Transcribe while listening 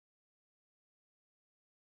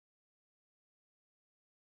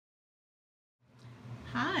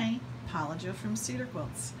Hi, PaolaJo from Cedar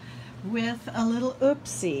Quilts with a little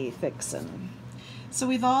oopsie fixin'. So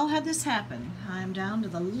we've all had this happen. I'm down to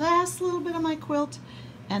the last little bit of my quilt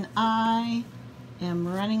and I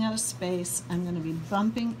am running out of space. I'm going to be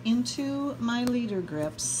bumping into my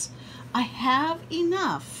LeaderGrips. I have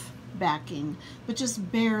enough backing, but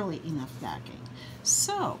just barely enough backing.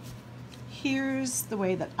 So here's the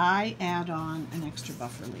way that I add on an extra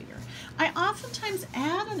buffer leader. I oftentimes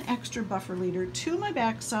add an extra buffer leader to my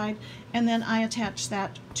backside and then I attach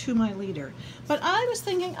that to my leader. But I was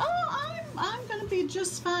thinking, oh, I'm going to be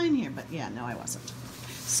just fine here. But yeah, no, I wasn't.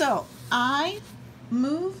 So I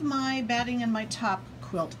move my batting and my top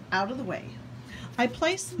quilt out of the way. I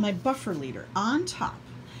place my buffer leader on top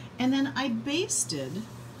and then I basted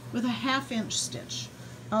with a 1/2 inch stitch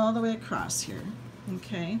all the way across here.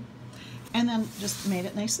 Okay. And then just made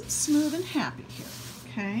it nice and smooth and happy here,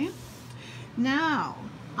 okay? Now,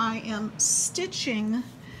 I am stitching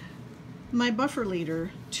my buffer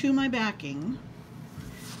leader to my backing,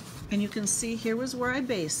 and you can see here was where I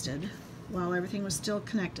basted while everything was still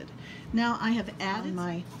connected. Now I have added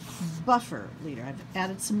my buffer leader. I've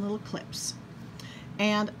added some little clips,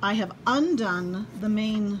 and I have undone the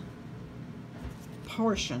main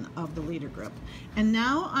portion of the leader grip, and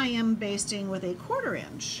now I am basting with a 1/4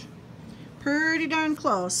 inch. Pretty darn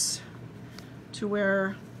close to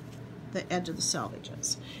where the edge of the selvage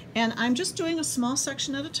is. And I'm just doing a small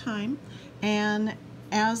section at a time, and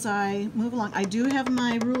as I move along, I do have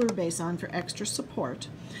my ruler base on for extra support,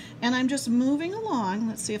 and I'm just moving along.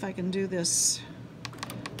 Let's see if I can do this.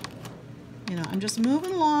 You know, I'm just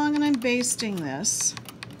moving along and I'm basting this.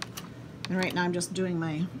 And right now I'm just doing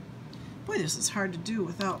my, boy, this is hard to do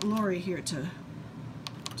without Lori here to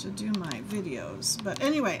do my videos. But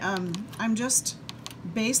anyway, I'm just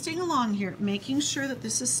basting along here, making sure that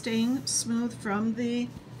this is staying smooth from the,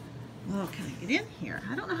 oh, can I get in here?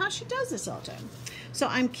 I don't know how she does this all the time. So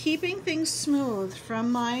I'm keeping things smooth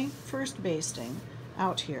from my first basting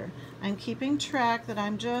out here. I'm keeping track that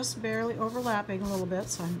I'm just barely overlapping a little bit,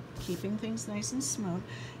 so I'm keeping things nice and smooth.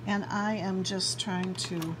 And I am just trying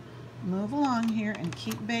to move along here and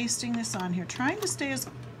keep basting this on here, trying to stay as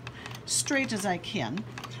straight as I can.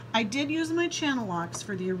 I did use my channel locks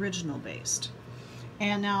for the original baste,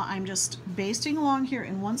 and now I'm just basting along here,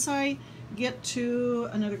 and once I get to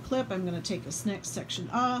another clip I'm going to take this next section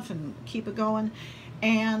off and keep it going,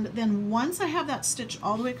 and then once I have that stitch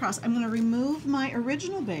all the way across, I'm going to remove my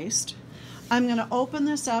original baste. I'm going to open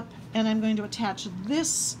this up and I'm going to attach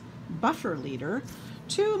this buffer leader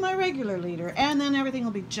to my regular leader, and then everything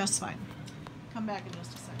will be just fine. Come back in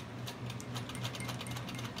just a second.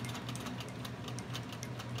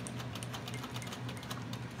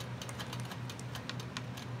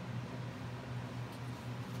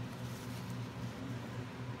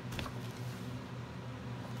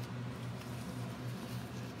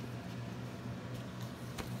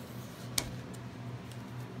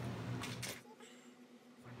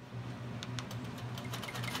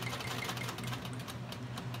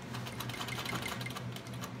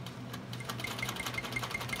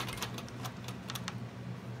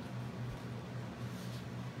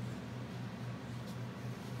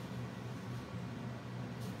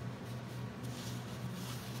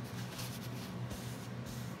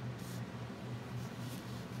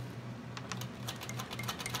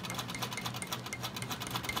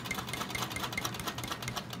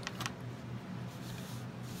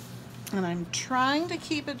 And I'm trying to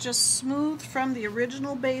keep it just smooth from the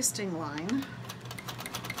original basting line.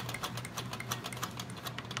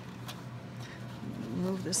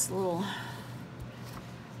 Move this little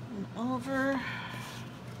one over.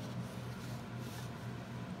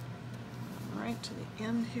 Right to the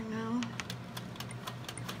end here now.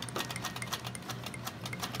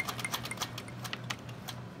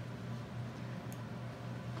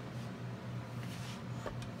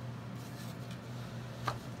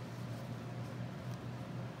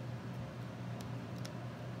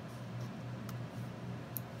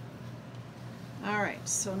 Alright,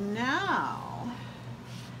 so now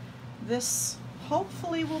this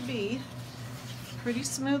hopefully will be pretty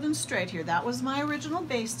smooth and straight here. That was my original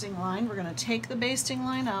basting line. We're going to take the basting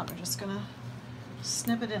line out. We're just going to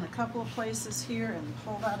snip it in a couple of places here and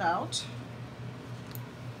pull that out.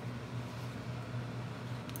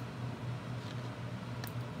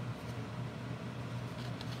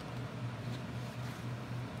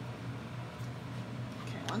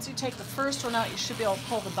 Once you take the first one out, you should be able to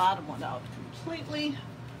pull the bottom one out completely.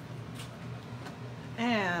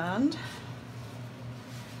 And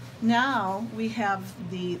now we have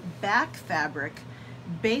the back fabric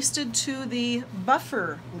basted to the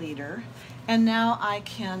buffer leader, and now I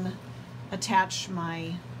can attach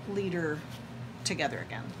my leader together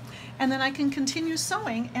again. And then I can continue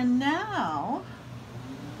sewing, and now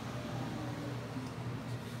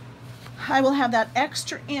I will have that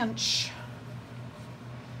extra inch,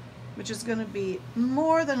 which is going to be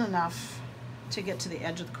more than enough to get to the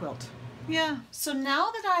edge of the quilt. Yeah, so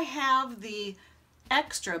now that I have the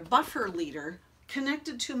extra buffer leader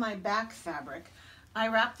connected to my back fabric, I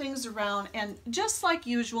wrap things around, and just like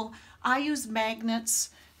usual, I use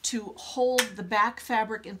magnets to hold the back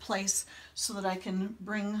fabric in place so that I can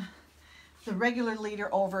bring the regular leader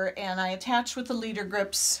over, and I attach with the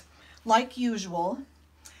LeaderGrips like usual,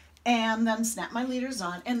 and then snap my leaders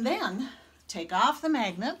on, and then take off the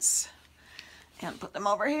magnets and put them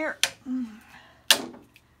over here.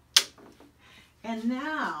 And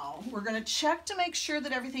now we're going to check to make sure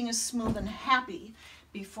that everything is smooth and happy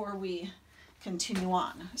before we continue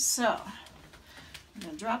on. So I'm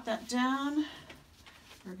going to drop that down.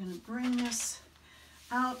 We're going to bring this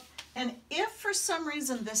out. And if for some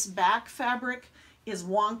reason this back fabric is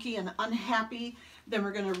wonky and unhappy, then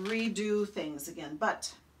we're going to redo things again.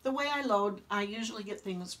 But the way I load, I usually get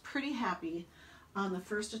things pretty happy on the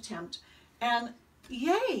first attempt. And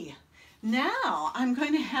yay! Now I'm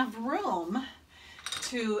going to have room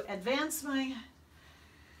to advance my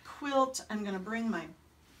quilt. I'm going to bring my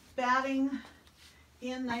batting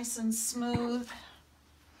in nice and smooth.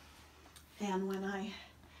 And when I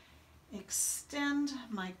extend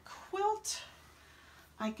my quilt,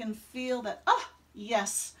 I can feel that, oh,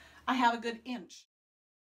 yes, I have a good inch.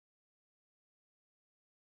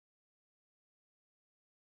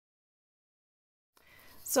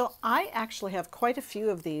 So I actually have quite a few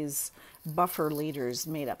of these buffer leaders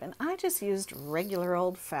made up, and I just used regular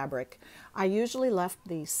old fabric. I usually left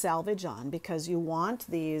the salvage on because you want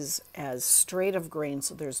these as straight of grain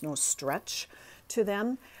so there's no stretch to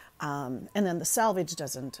them. And then the salvage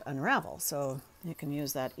doesn't unravel, so you can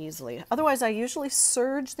use that easily. Otherwise, I usually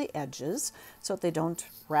serge the edges so that they don't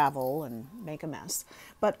ravel and make a mess.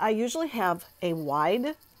 But I usually have a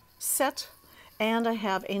wide set and I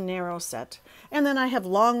have a narrow set. And then I have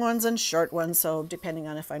long ones and short ones, so depending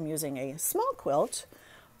on if I'm using a small quilt,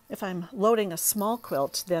 if I'm loading a small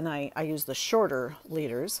quilt, then I use the shorter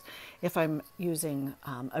leaders. If I'm using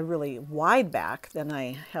a really wide back, then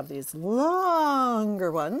I have these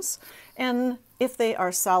longer ones. And if they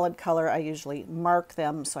are solid color, I usually mark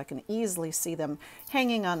them so I can easily see them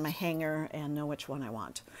hanging on my hanger and know which one I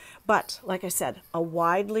want. But like I said, a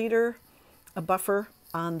wide leader, a buffer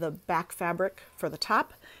on the back fabric for the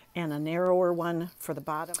top, and a narrower one for the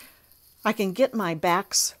bottom. I can get my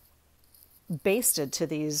backs basted to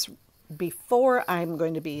these before I'm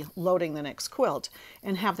going to be loading the next quilt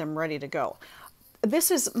and have them ready to go.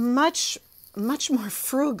 This is much more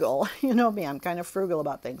frugal. You know me, I'm kind of frugal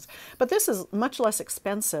about things. But this is much less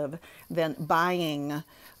expensive than buying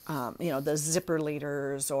the zipper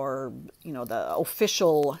leaders or, the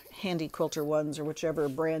official handy quilter ones or whichever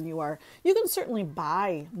brand you are. You can certainly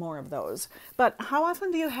buy more of those. But how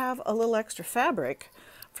often do you have a little extra fabric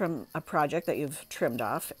from a project that you've trimmed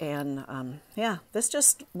off? And yeah, this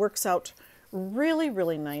just works out really,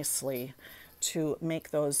 really nicely to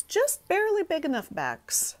make those just barely big enough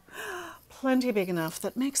backs. Plenty big enough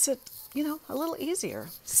that makes it, a little easier.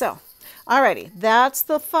 So, alrighty, that's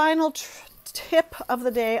the final tip of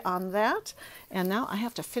the day on that. And now I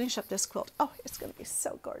have to finish up this quilt. Oh, it's going to be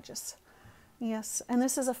so gorgeous. Yes, and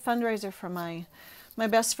this is a fundraiser for my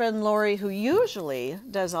best friend Lori, who usually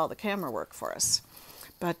does all the camera work for us.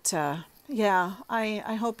 But yeah,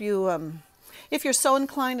 I hope you, if you're so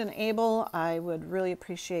inclined and able, I would really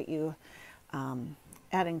appreciate you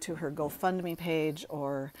adding to her GoFundMe page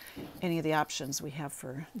or any of the options we have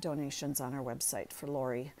for donations on our website for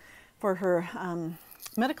Lori for her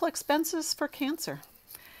medical expenses for cancer.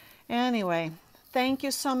 Anyway, thank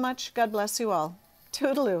you so much. God bless you all.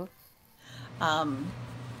 Toodaloo.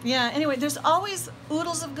 Yeah, anyway, there's always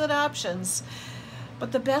oodles of good options.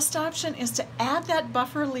 But the best option is to add that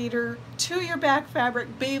buffer leader to your back fabric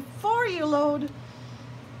before you load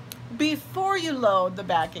the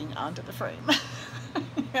backing onto the frame.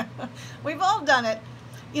 Yeah, we've all done it,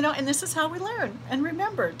 and this is how we learn and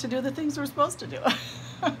remember to do the things we're supposed to do.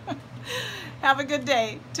 Have a good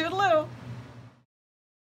day. Toodaloo.